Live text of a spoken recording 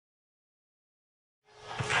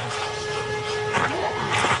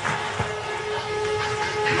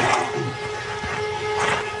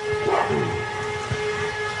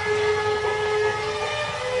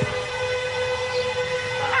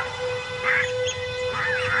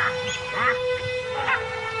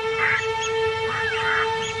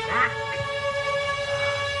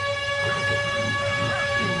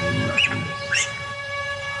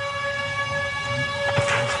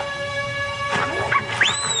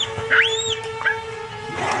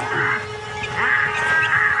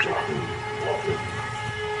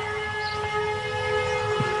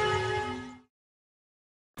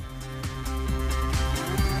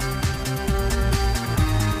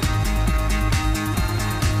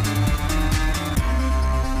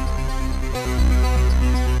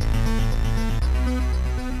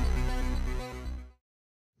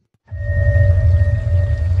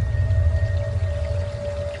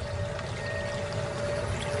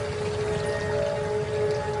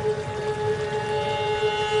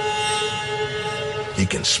He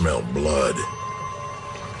can smell blood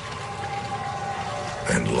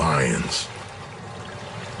and lions.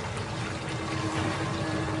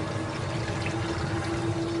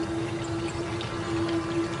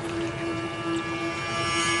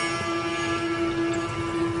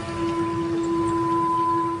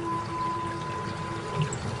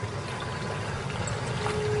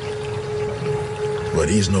 But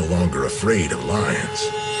he's no longer afraid of lions.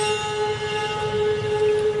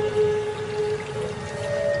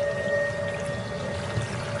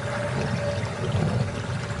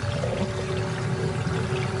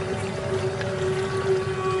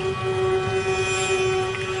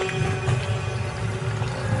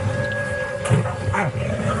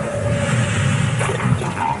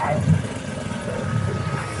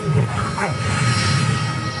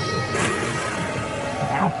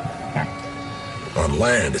 On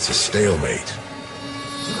land, it's a stalemate.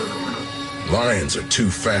 Lions are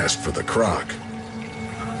too fast for the Croc.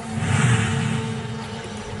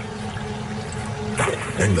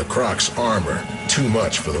 And the Croc's armor, too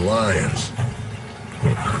much for the lions.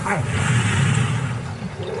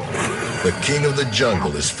 The king of the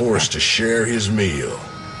jungle is forced to share his meal.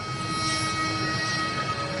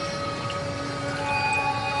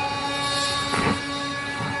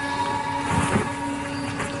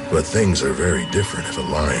 But things are very different if a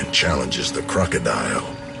lion challenges the crocodile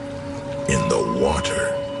in the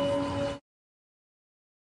water.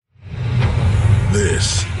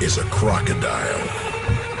 This is a crocodile,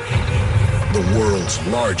 the world's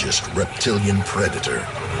largest reptilian predator.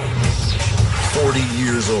 40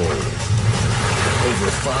 years old,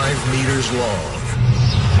 over 5 meters long.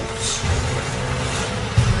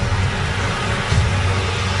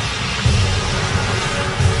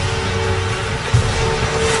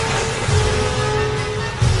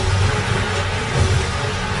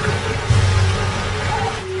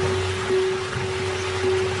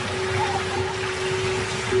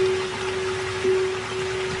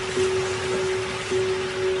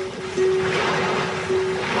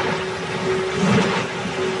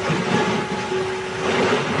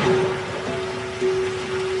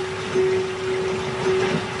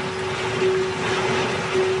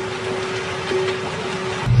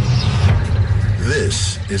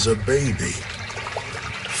 This is a baby,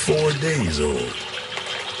 4 days old,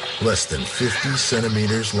 less than 50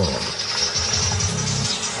 centimeters long.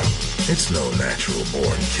 It's no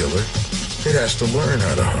natural-born killer. It has to learn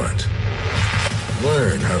how to hunt,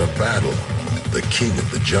 learn how to battle the king of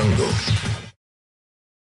the jungle.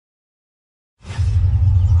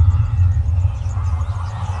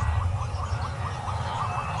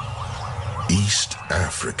 East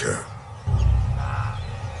Africa.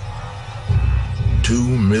 2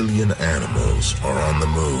 million animals are on the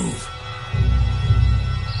move.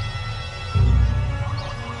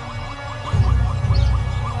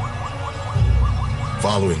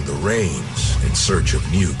 Following the rains in search of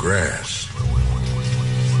new grass.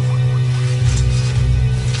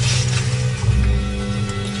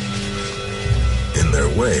 In their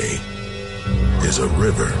way is a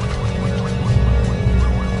river.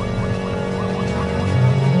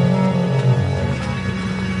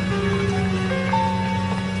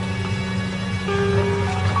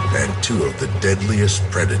 And two of the deadliest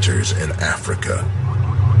predators in Africa.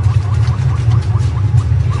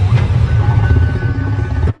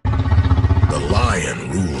 The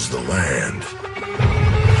lion rules the land.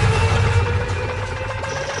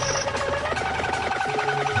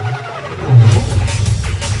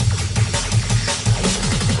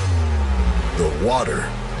 The water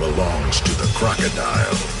belongs to the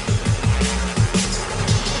crocodile.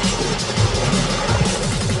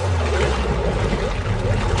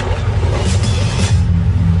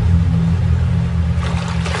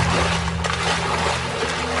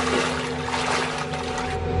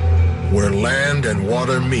 Where land and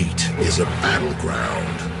water meet is a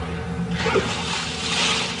battleground.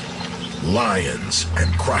 Lions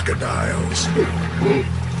and crocodiles.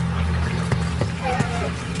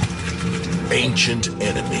 Ancient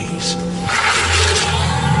enemies.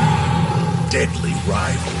 Deadly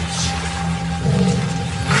rivals.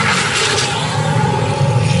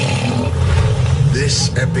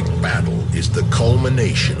 This epic battle is the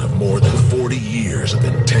culmination of more than 40 years of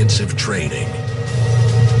intensive training.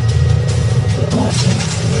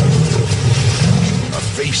 A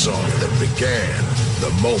face-off that began the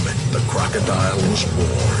moment the crocodile was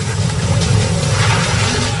born.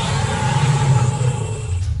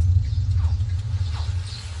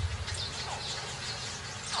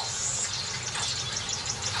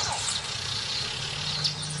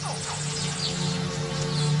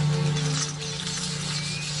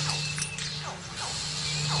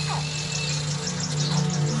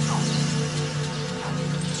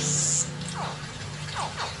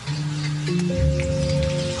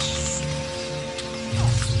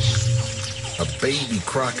 A baby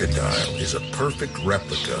crocodile is a perfect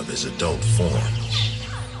replica of his adult form,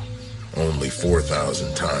 only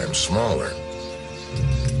 4,000 times smaller.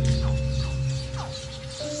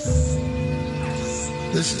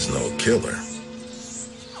 This is no killer.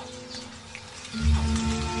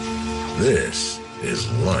 This is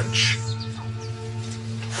lunch.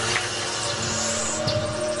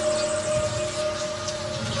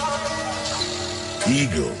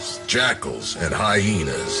 Eagles, jackals, and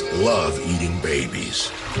hyenas love eating babies.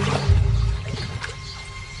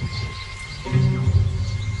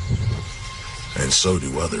 And so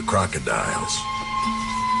do other crocodiles.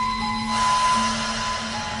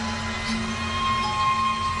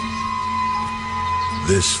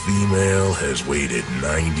 This female has waited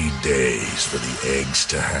 90 days for the eggs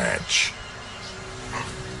to hatch.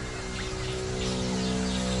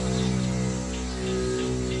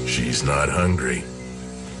 She's not hungry.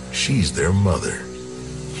 She's their mother.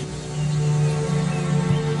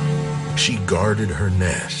 She guarded her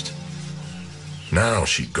nest. Now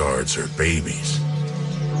she guards her babies.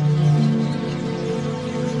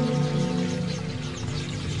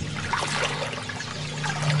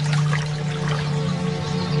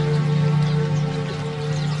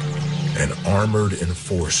 An armored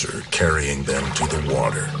enforcer carrying them to the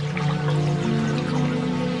water.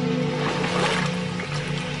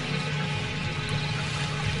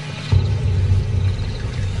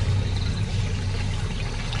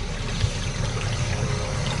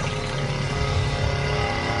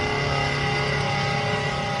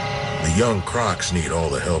 The young crocs need all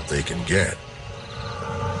the help they can get.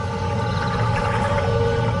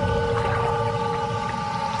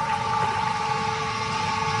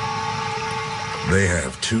 They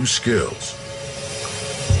have two skills: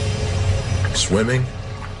 swimming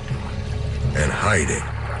and hiding.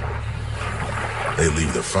 They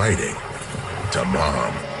leave the fighting to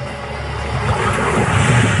Mom.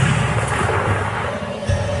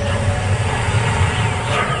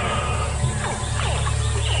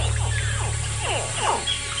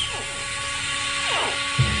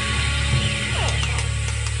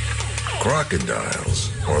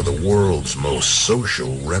 Crocodiles are the world's most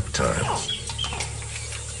social reptiles.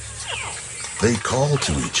 They call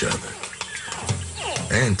to each other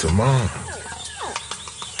and to Mom.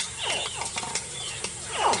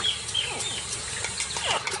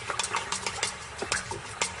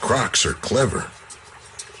 Crocs are clever.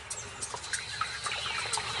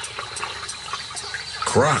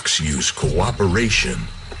 Crocs use cooperation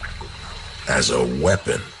as a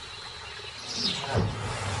weapon.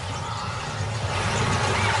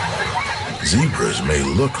 Zebras may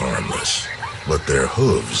look harmless, but their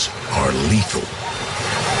hooves are lethal.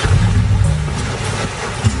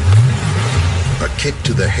 A kick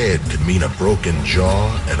to the head could mean a broken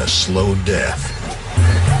jaw and a slow death.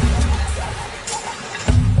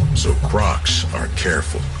 So Crocs are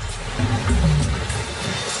careful.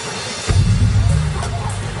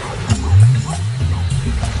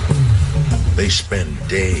 They spend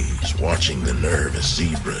days watching the nervous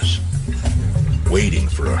zebras, waiting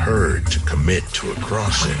for a herd to commit to a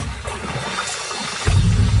crossing.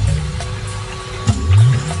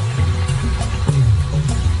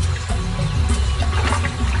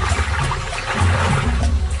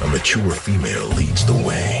 A mature female leads the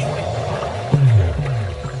way.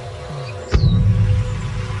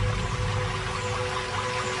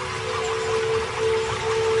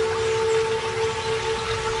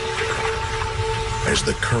 As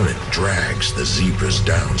the current drags the zebras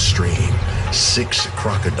downstream, 6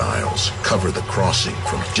 crocodiles cover the crossing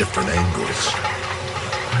from different angles.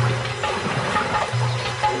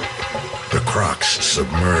 The crocs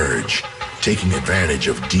submerge, taking advantage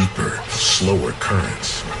of deeper, slower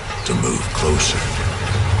currents to move closer.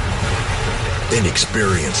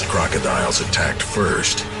 Inexperienced crocodiles attacked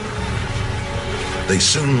first. They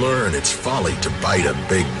soon learn it's folly to bite a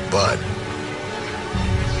big butt.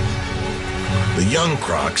 The young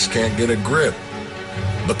crocs can't get a grip,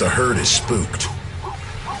 but the herd is spooked.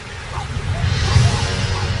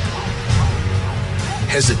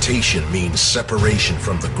 Hesitation means separation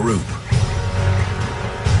from the group.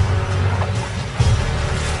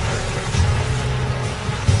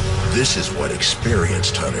 This is what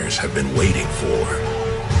experienced hunters have been waiting for.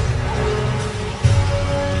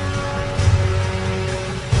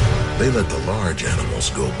 They let the large animals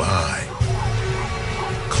go by.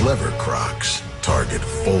 Clever crocs target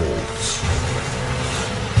foals.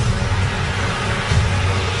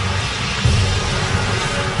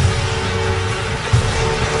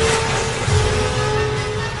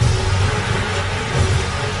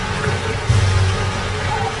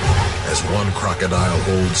 As one crocodile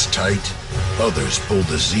holds tight, Others pull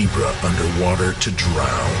the zebra underwater to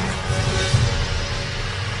drown.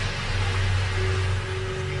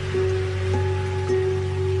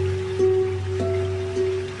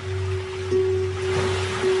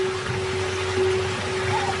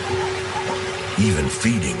 Even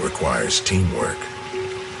feeding requires teamwork.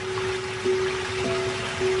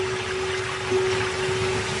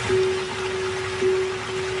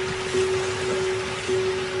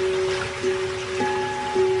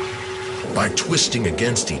 By twisting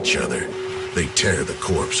against each other, they tear the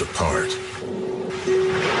corpse apart.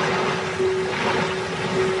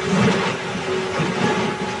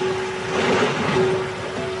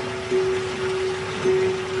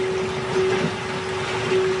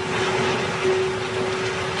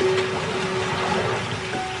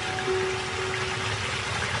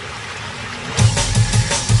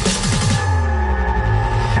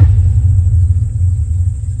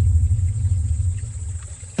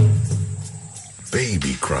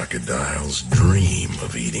 Baby crocodiles dream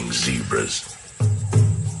of eating zebras.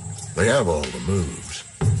 They have all the moves.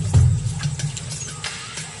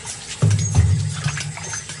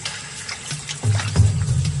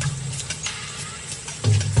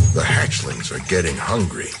 The hatchlings are getting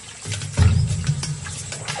hungry.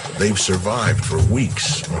 They've survived for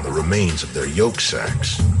weeks on the remains of their yolk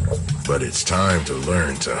sacs, but it's time to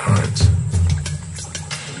learn to hunt.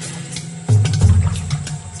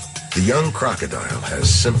 The young crocodile has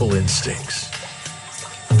simple instincts.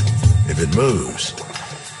 If it moves,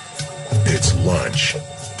 it's lunch.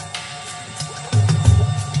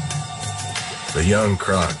 The young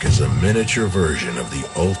croc is a miniature version of the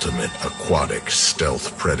ultimate aquatic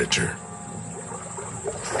stealth predator.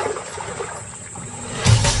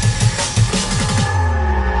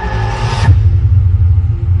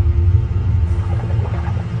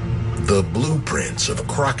 The blueprints of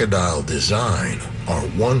crocodile design are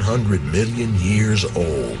 100 million years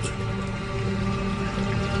old.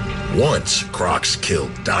 Once, crocs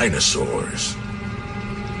killed dinosaurs.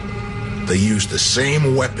 They use the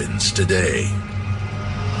same weapons today.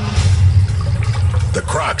 The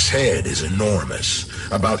croc's head is enormous,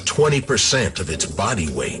 about 20% of its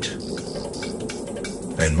body weight.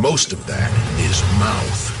 And most of that is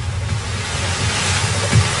mouth.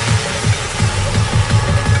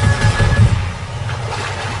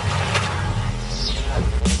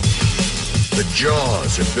 The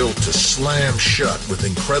jaws are built to slam shut with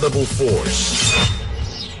incredible force.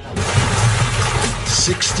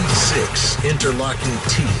 66 interlocking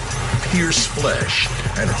teeth pierce flesh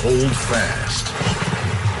and hold fast.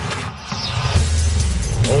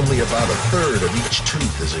 Only about a third of each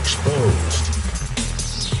tooth is exposed.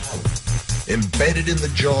 Embedded in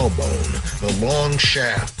the jawbone, the long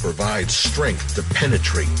shaft provides strength to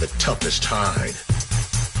penetrate the toughest hide.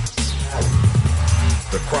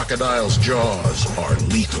 The crocodile's jaws are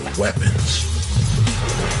lethal weapons.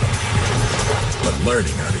 But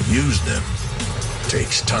learning how to use them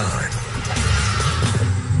takes time.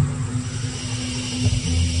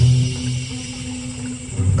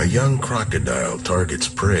 A young crocodile targets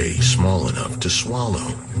prey small enough to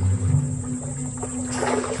swallow.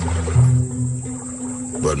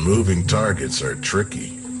 But moving targets are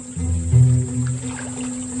tricky.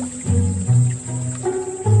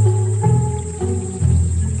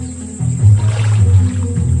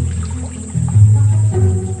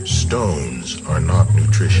 Stones are not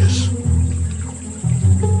nutritious.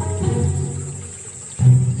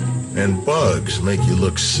 And bugs make you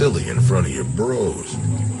look silly in front of your bros.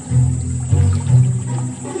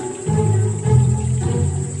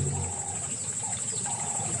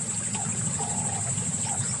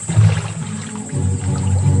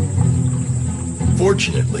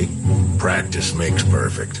 Fortunately, practice makes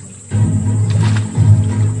perfect.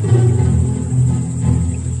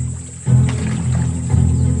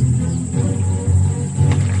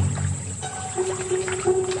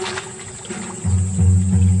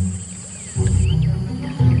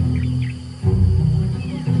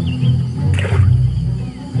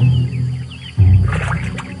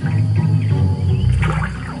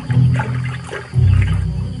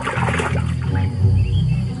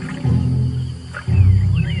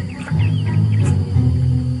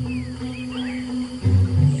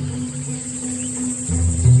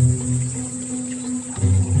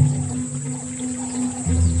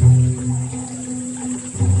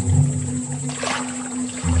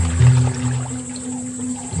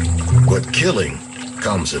 But killing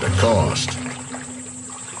comes at a cost.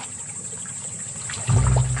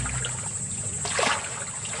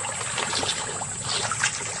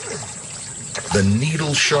 The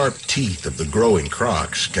needle-sharp teeth of the growing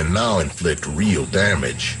crocs can now inflict real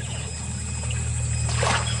damage.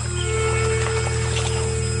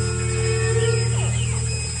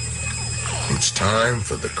 It's time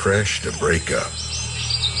for the creche to break up.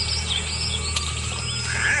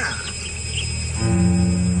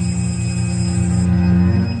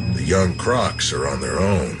 The young Crocs are on their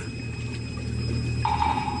own.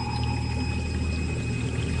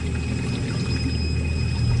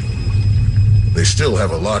 They still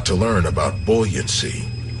have a lot to learn about buoyancy,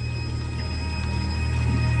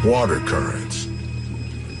 water currents,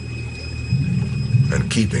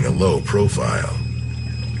 and keeping a low profile.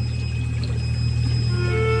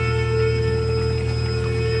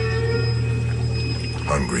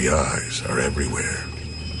 Hungry eyes are everywhere.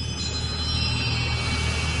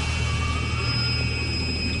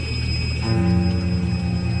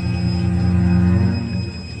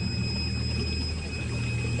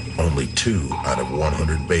 Only 2 out of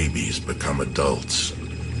 100 babies become adults.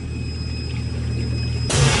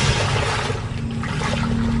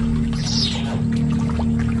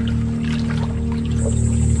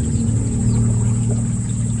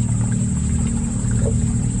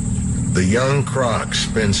 The young Croc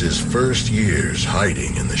spends his first years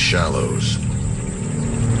hiding in the shallows,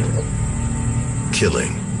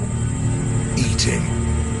 killing, eating,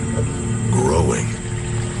 growing.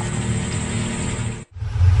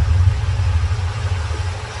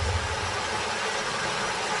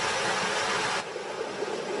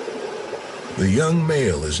 The young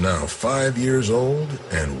male is now 5 years old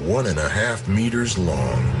and 1.5 meters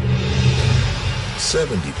long.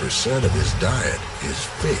 70% of his diet is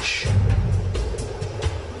fish.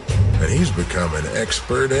 And he's become an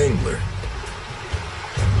expert angler.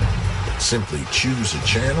 Simply choose a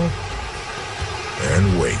channel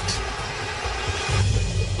and wait.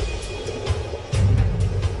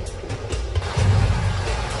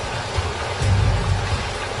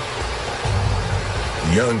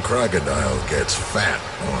 The young crocodile gets fat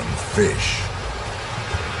on fish.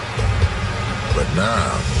 But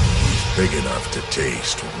now, he's big enough to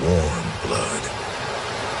taste warm blood.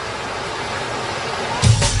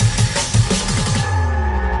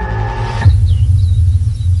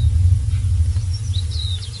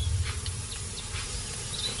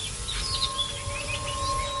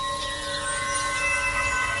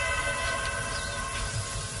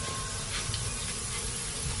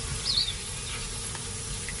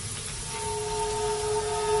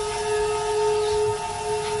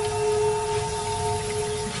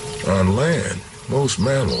 On land, most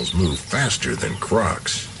mammals move faster than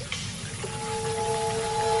crocs.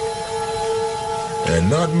 And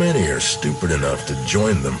not many are stupid enough to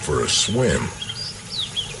join them for a swim.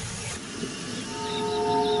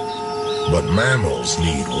 But mammals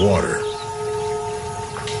need water.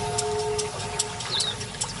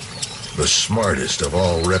 The smartest of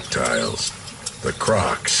all reptiles, the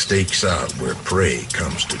croc stakes out where prey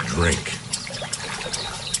comes to drink.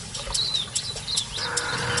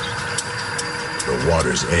 The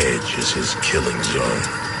water's edge is his killing zone,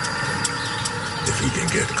 if he can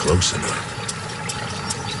get close enough.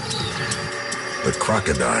 The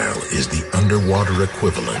crocodile is the underwater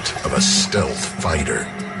equivalent of a stealth fighter.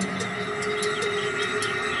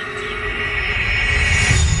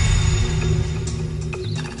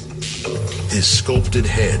 His sculpted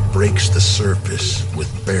head breaks the surface with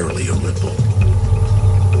barely a ripple.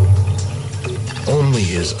 Only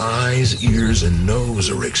his eyes, ears, and nose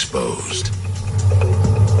are exposed.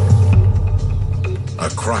 A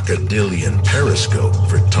crocodilian periscope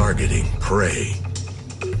for targeting prey.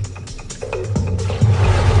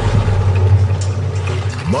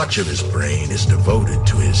 Much of his brain is devoted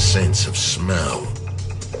to his sense of smell.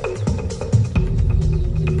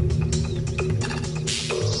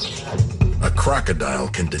 A crocodile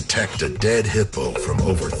can detect a dead hippo from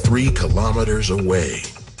over 3 kilometers away.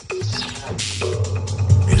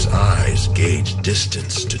 His eyes gauge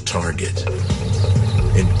distance to target.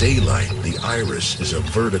 In daylight, the iris is a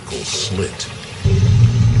vertical slit.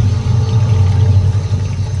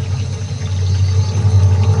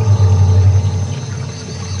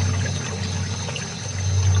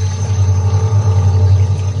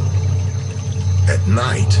 At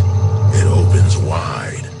night, it opens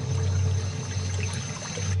wide.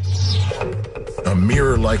 A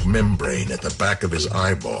mirror-like membrane at the back of his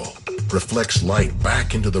eyeball reflects light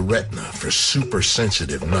back into the retina for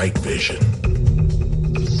super-sensitive night vision.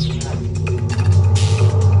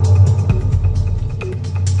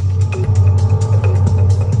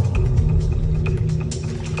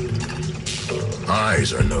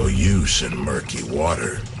 Eyes are no use in murky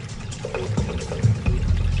water.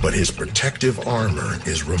 But his protective armor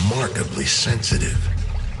is remarkably sensitive.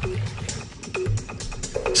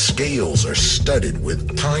 Scales are studded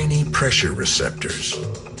with tiny pressure receptors.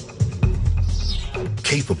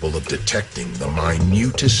 capable of detecting the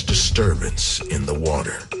minutest disturbance in the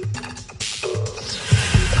water.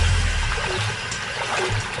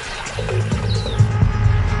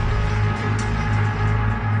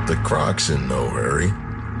 The Croc's in no hurry.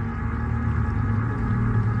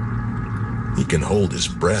 He can hold his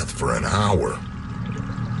breath for an hour.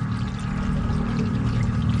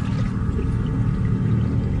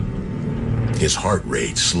 His heart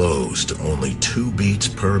rate slows to only 2 beats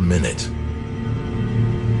per minute.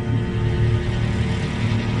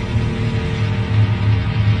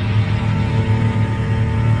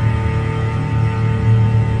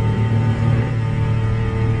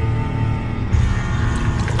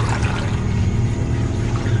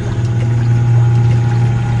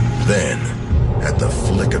 Then, at the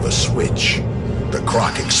flick of a switch, the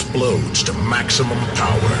Croc explodes to maximum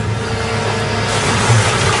power.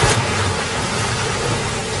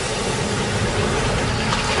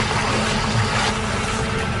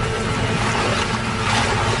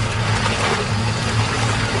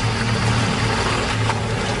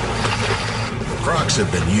 Crocs have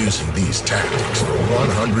been using these tactics for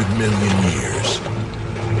 100 million years.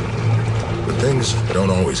 But things don't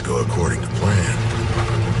always go according to plan.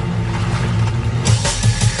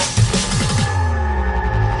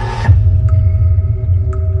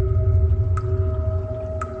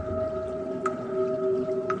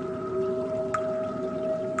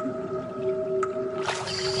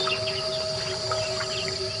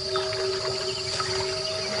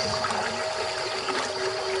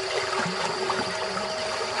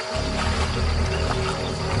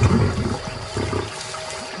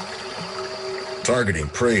 Targeting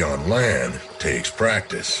prey on land takes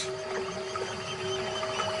practice.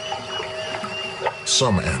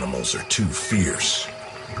 Some animals are too fierce.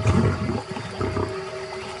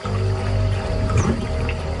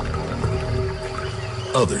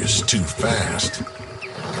 Others too fast.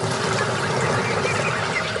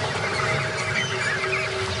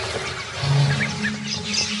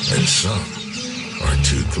 And some are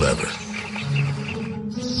too clever.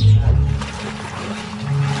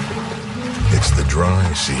 It's the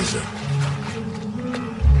dry season.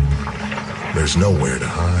 There's nowhere to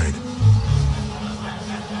hide.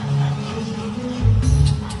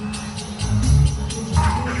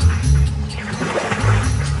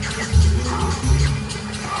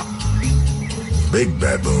 Big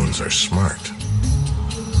baboons are smart,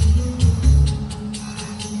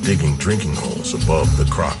 digging drinking holes above the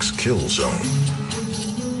Croc's kill zone.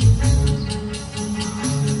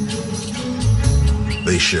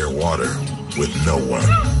 They share water with no one.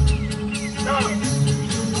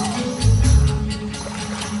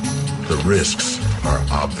 The risks are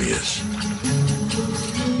obvious,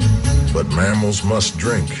 but mammals must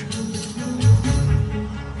drink.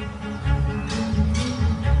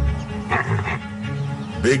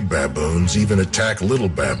 Big baboons even attack little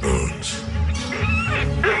baboons.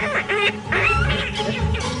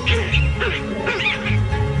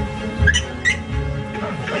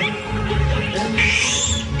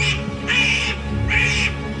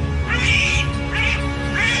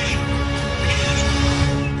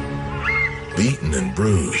 Beaten and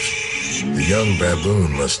bruised, the young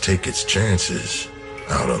baboon must take its chances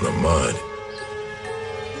out on the mud.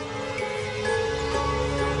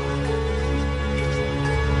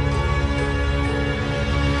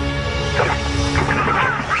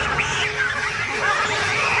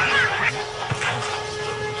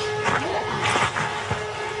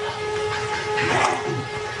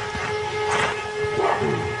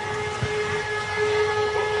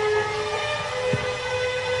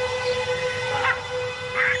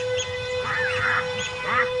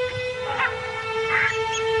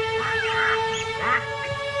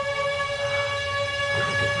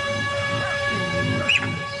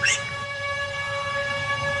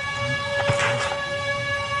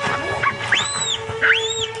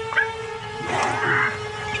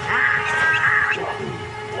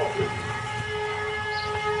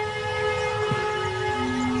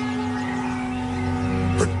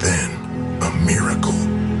 But then, a miracle.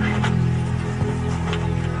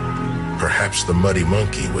 Perhaps the muddy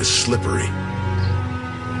monkey was slippery,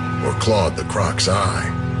 or clawed the Croc's eye.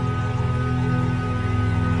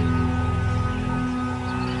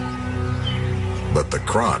 But the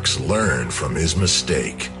Croc's learned from his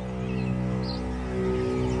mistake.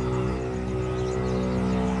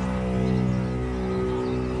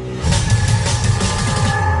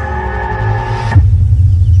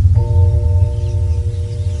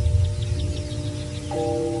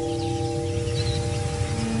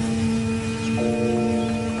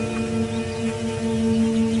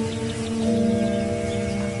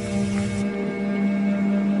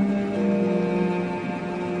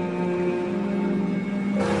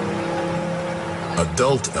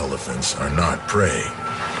 Adult elephants are not prey.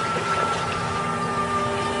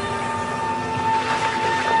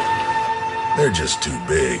 They're just too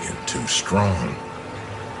big and too strong.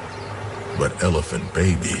 But elephant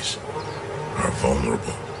babies are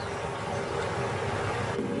vulnerable.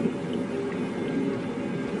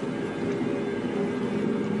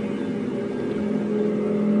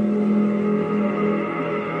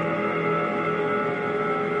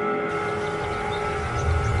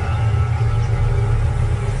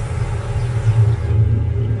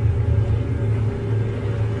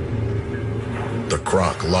 The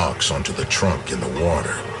Croc locks onto the trunk in the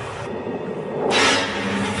water.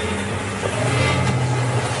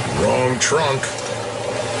 Wrong trunk.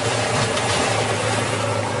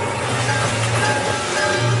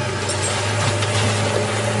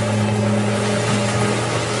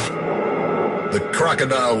 The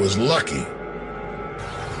crocodile was lucky.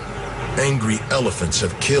 Angry elephants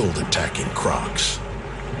have killed attacking crocs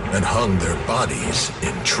and hung their bodies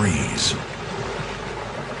in trees.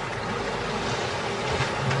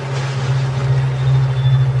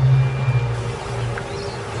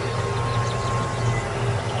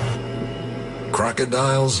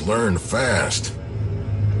 Crocodiles learn fast.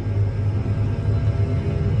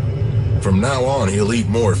 From now on, he'll eat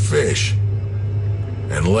more fish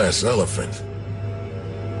and less elephant.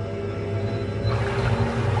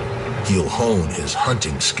 He'll hone his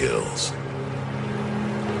hunting skills.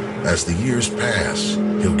 As the years pass,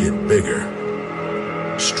 he'll get bigger,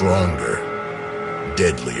 stronger,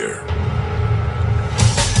 deadlier.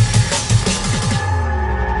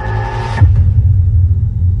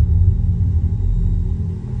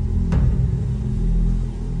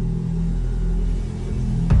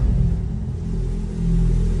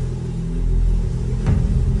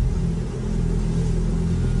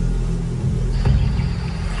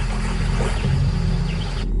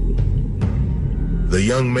 The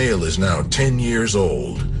young male is now 10 years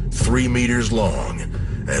old, 3 meters long,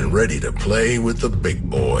 and ready to play with the big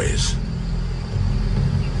boys.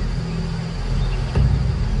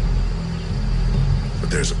 But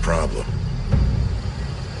there's a problem.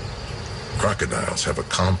 Crocodiles have a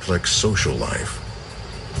complex social life.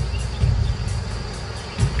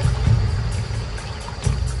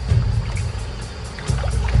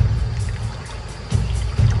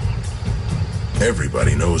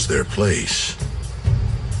 Everybody knows their place.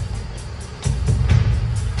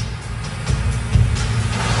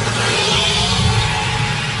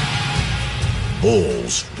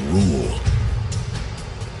 Bulls rule.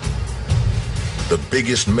 The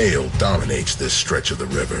biggest male dominates this stretch of the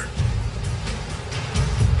river.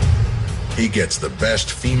 He gets the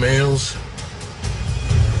best females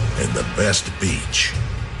and the best beach.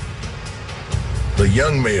 The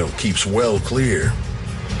young male keeps well clear.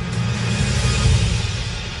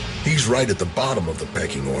 He's right at the bottom of the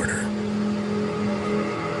pecking order.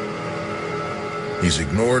 He's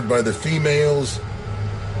ignored by the females,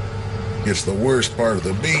 gets the worst part of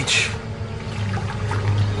the beach,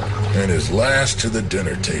 and is last to the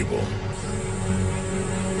dinner table.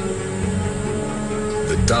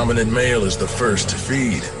 The dominant male is the first to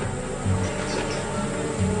feed.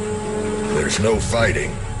 There's no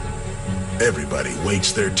fighting. Everybody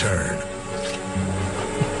waits their turn.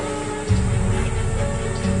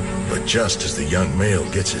 But just as the young male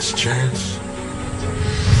gets his chance,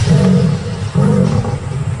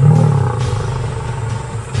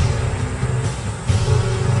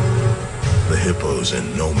 the hippo's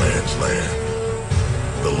in no man's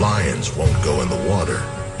land. The lions won't go in the water.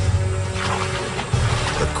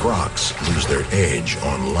 The crocs lose their edge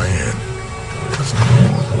on land.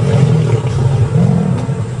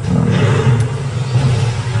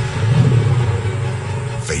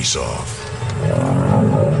 Face off.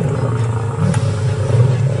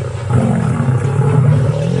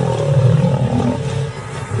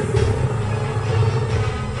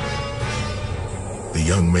 The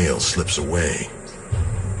young male slips away.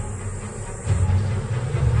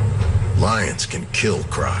 Lions can kill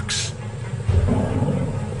crocs.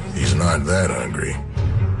 He's not that hungry.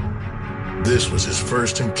 This was his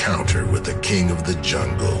first encounter with the king of the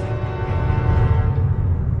jungle.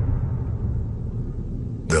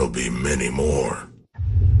 There'll be many more.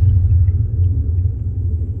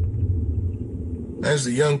 As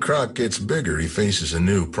the young croc gets bigger, he faces a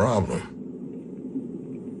new problem.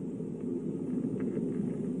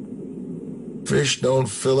 Fish don't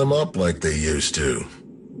fill him up like they used to.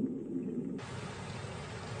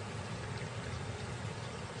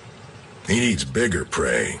 He needs bigger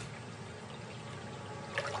prey.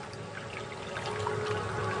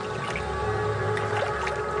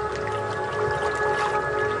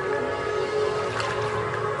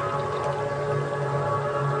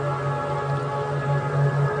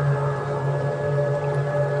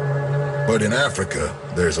 But in Africa,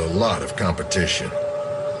 there's a lot of competition.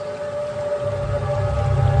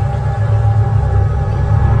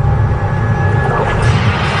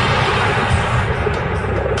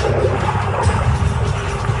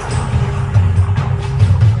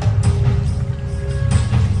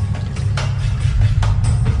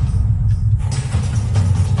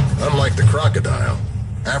 Unlike the crocodile,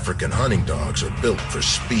 African hunting dogs are built for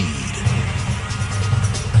speed,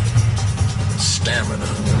 stamina,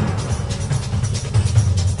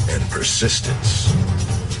 and persistence.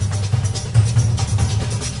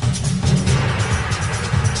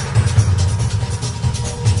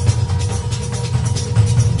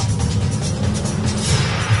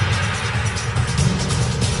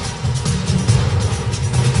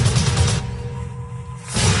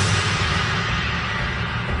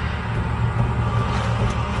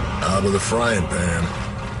 Out of the frying pan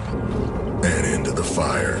and into the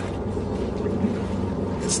fire.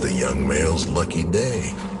 It's the young male's lucky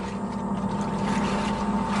day.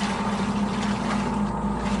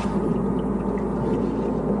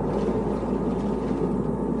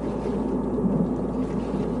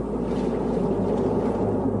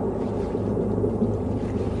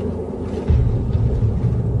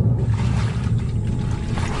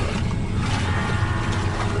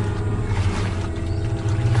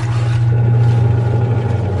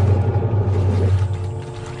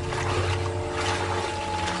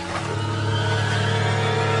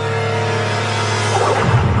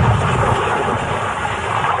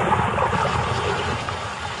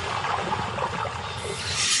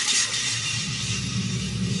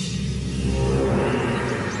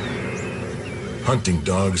 Hunting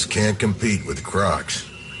dogs can't compete with crocs.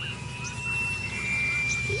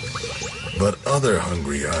 But other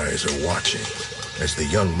hungry eyes are watching as the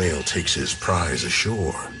young male takes his prize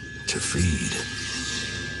ashore to feed.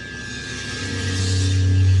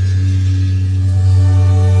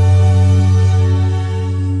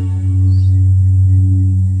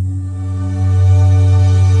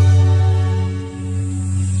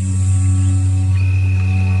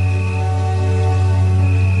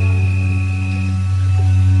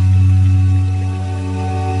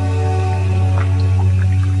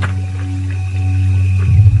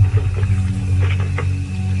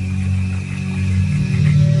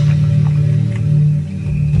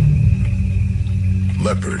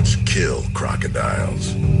 Leopards kill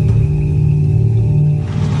crocodiles.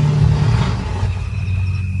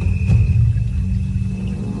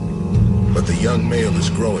 But the young male is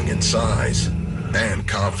growing in size and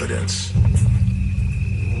confidence.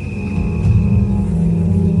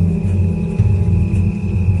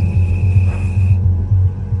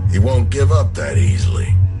 He won't give up that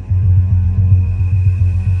easily.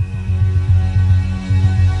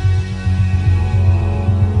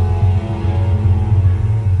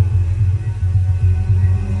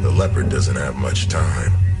 The leopard doesn't have much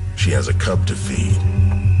time. She has a cub to feed.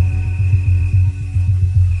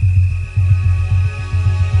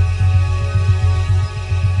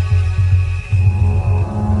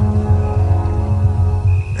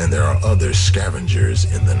 And there are other scavengers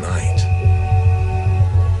in the night.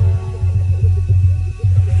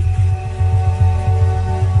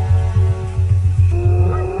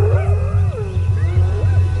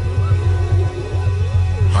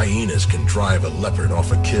 Hyenas can drive a leopard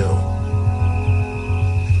off a kill.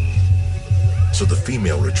 So the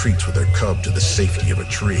female retreats with her cub to the safety of a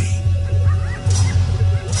tree.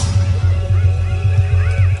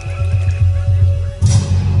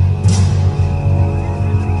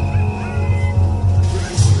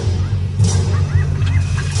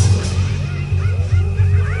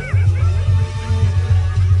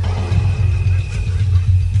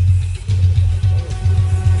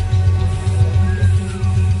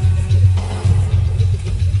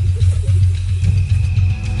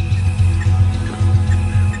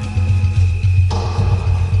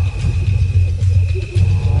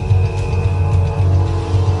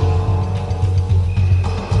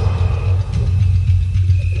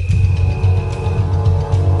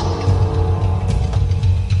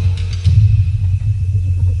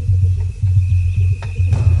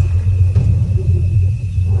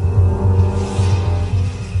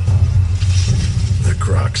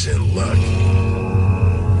 Croc's in luck.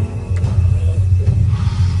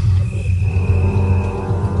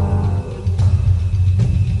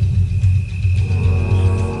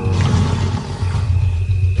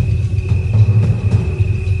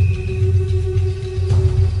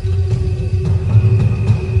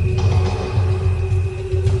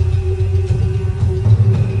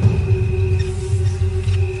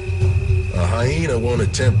 A hyena won't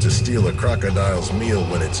attempt to steal a crocodile's meal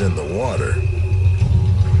when it's in the water.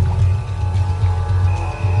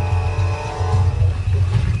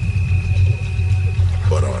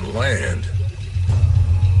 land.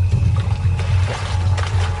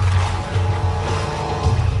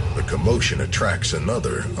 The commotion attracts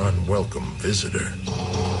another unwelcome visitor.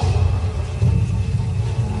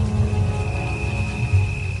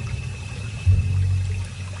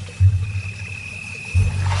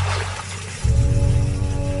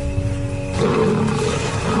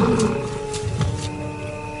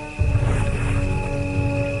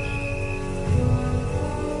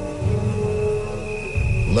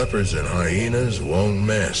 Leopards and hyenas won't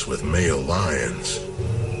mess with male lions.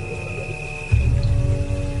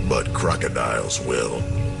 But crocodiles will,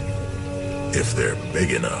 if they're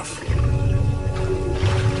big enough.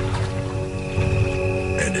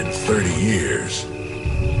 And in 30 years,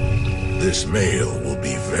 this male will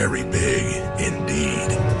be very big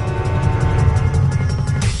indeed.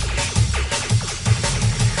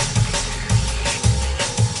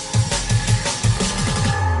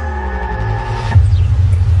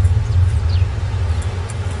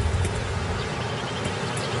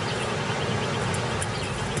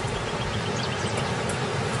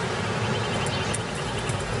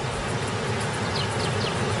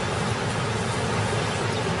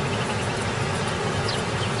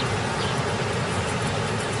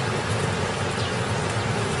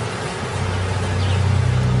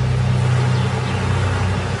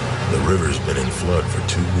 The river's been in flood for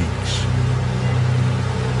 2 weeks.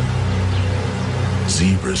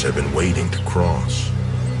 Zebras have been waiting to cross.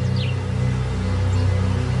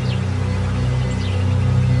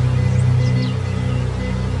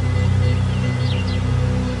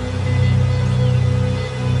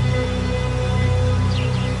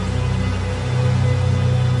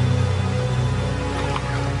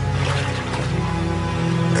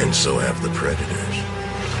 And so have the predators.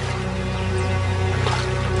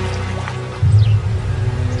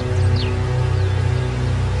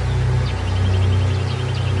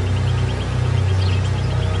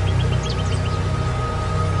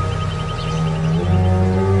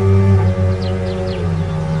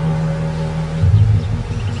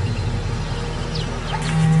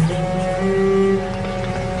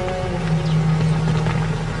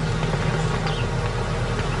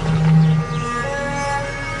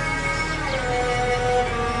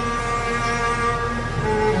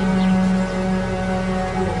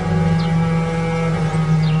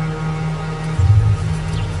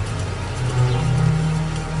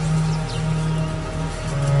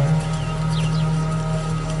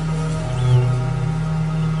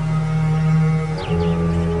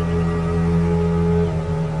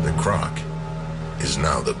 Croc is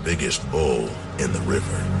now the biggest bull in the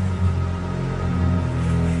river.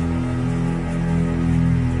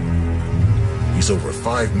 He's over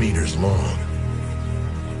 5 meters long,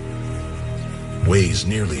 weighs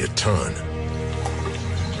nearly a ton,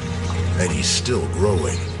 and he's still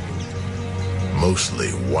growing,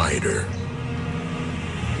 mostly wider.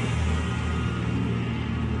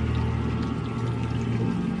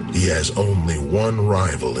 He has only one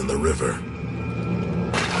rival in the river.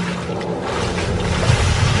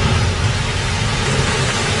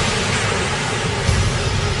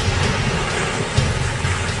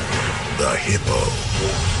 The hippo.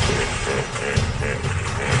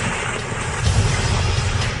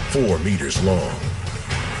 4 meters long,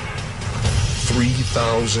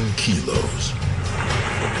 3,000 kilos.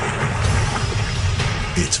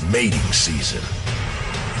 It's mating season.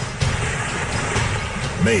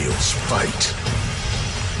 Males fight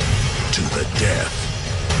to the death.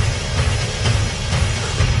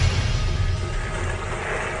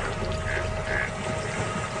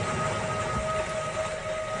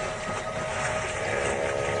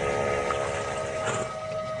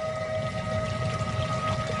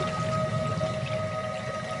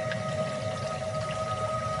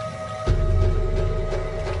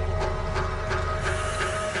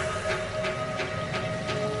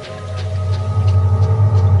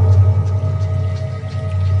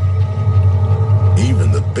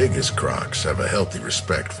 Biggest crocs have a healthy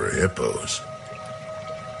respect for hippos.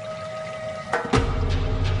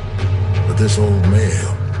 But this old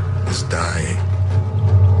male is dying.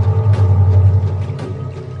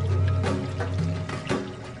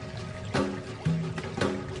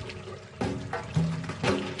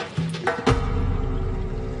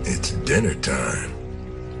 It's dinner time.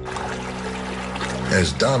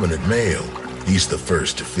 As dominant male, he's the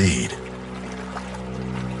first to feed.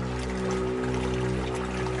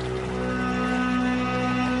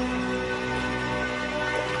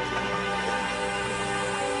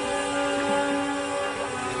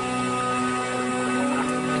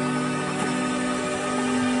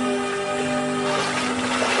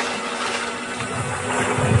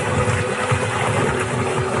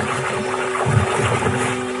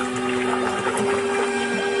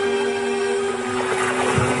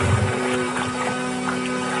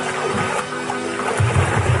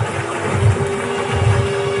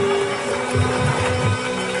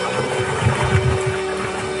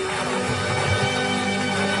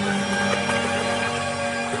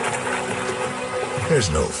 There's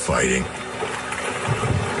no fighting.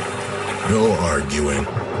 No arguing.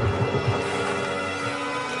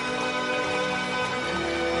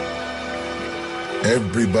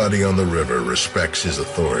 Everybody on the river respects his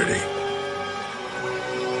authority.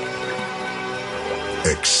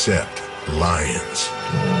 Except lions.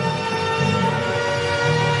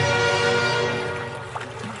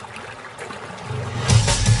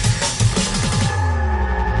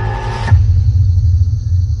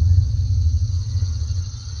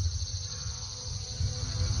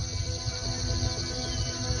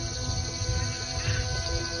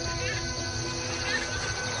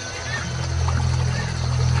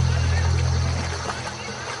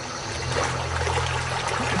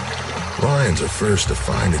 Lions are first to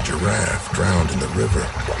find a giraffe drowned in the river.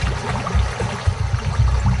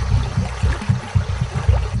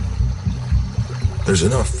 There's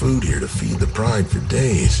enough food here to feed the pride for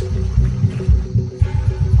days.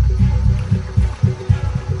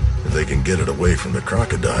 If they can get it away from the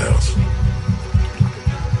crocodiles.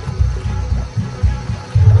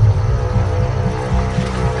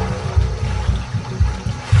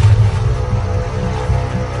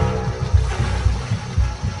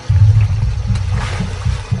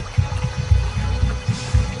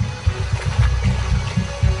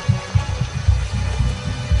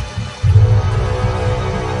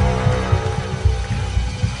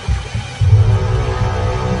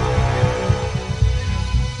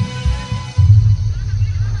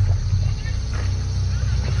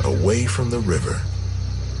 Away from the river,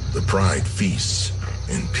 the pride feasts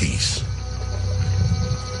in peace.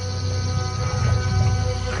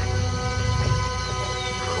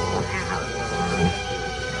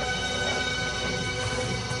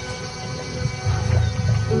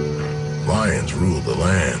 Lions rule the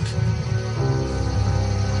land.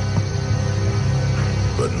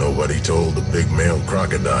 But nobody told the big male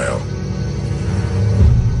crocodile.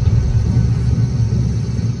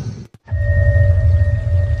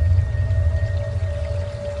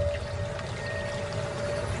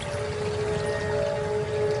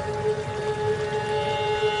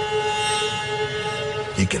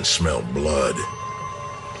 He can smell blood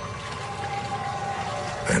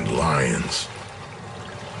and lions.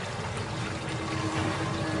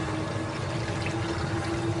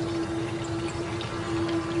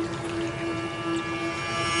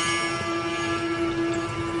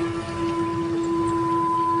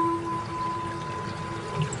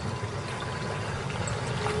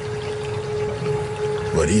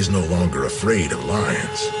 But he's no longer afraid of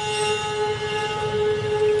lions.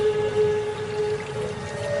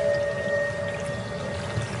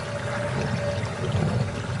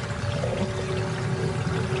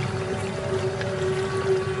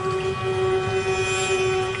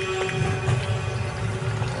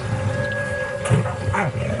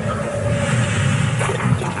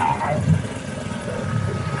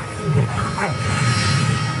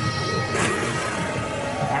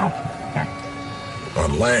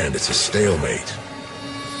 On land, it's a stalemate.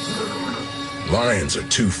 Lions are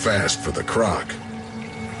too fast for the Croc.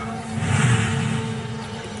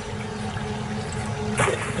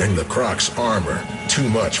 And the Croc's armor, too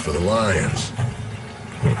much for the lions.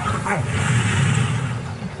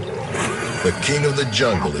 The king of the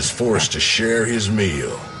jungle is forced to share his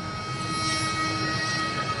meal.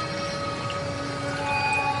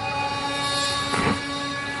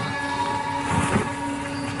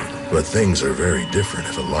 But things are very different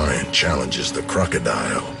if a lion challenges the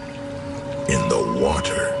crocodile in the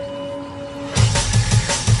water.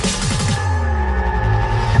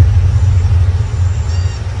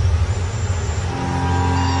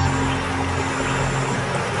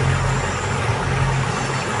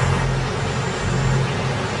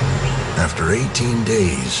 After 18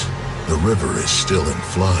 days, the river is still in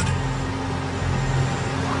flood.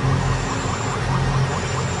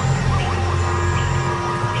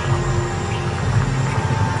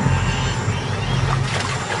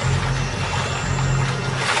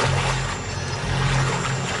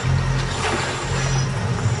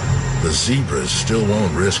 The zebras still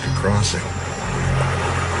won't risk a crossing.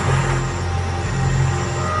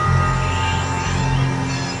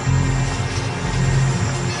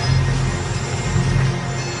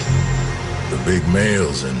 The big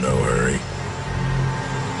male's in no hurry.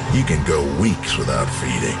 He can go weeks without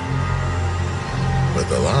feeding. But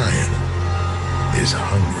the lion is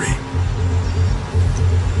hungry.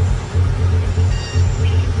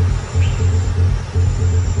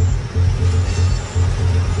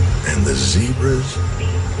 And the zebras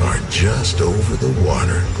are just over the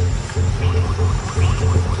water.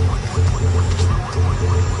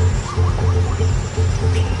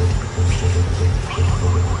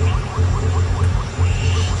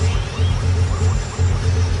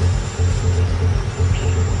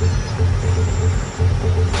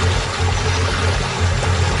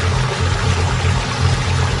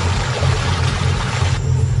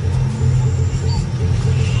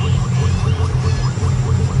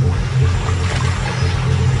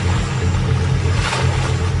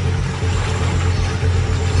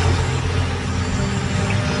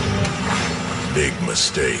 big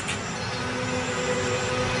mistake.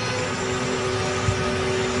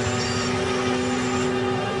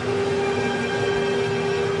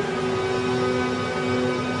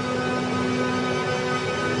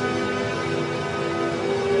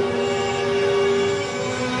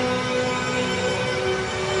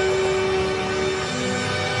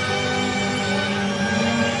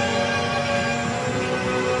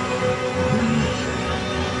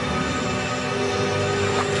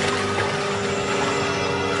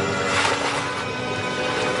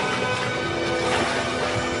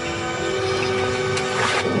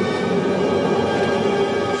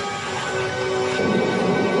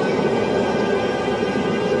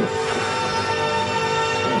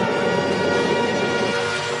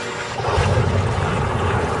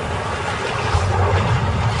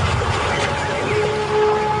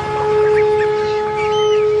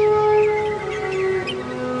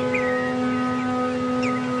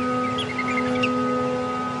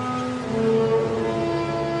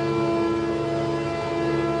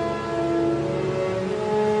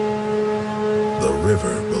 The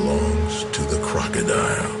river belongs to the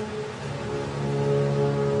crocodile.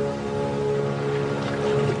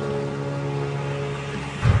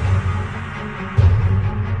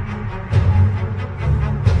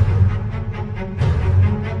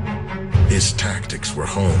 His tactics were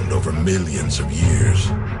honed over millions of years.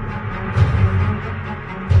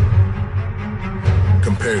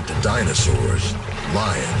 Compared to dinosaurs,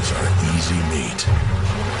 lions are easy meat.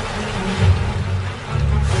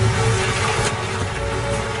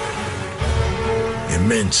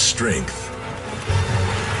 Immense strength,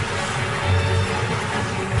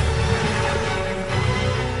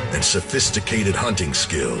 and sophisticated hunting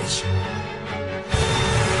skills.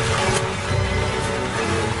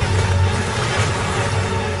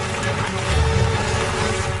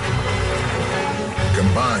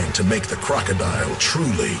 Combined to make the crocodile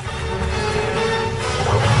truly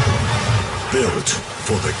built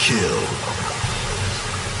for the kill.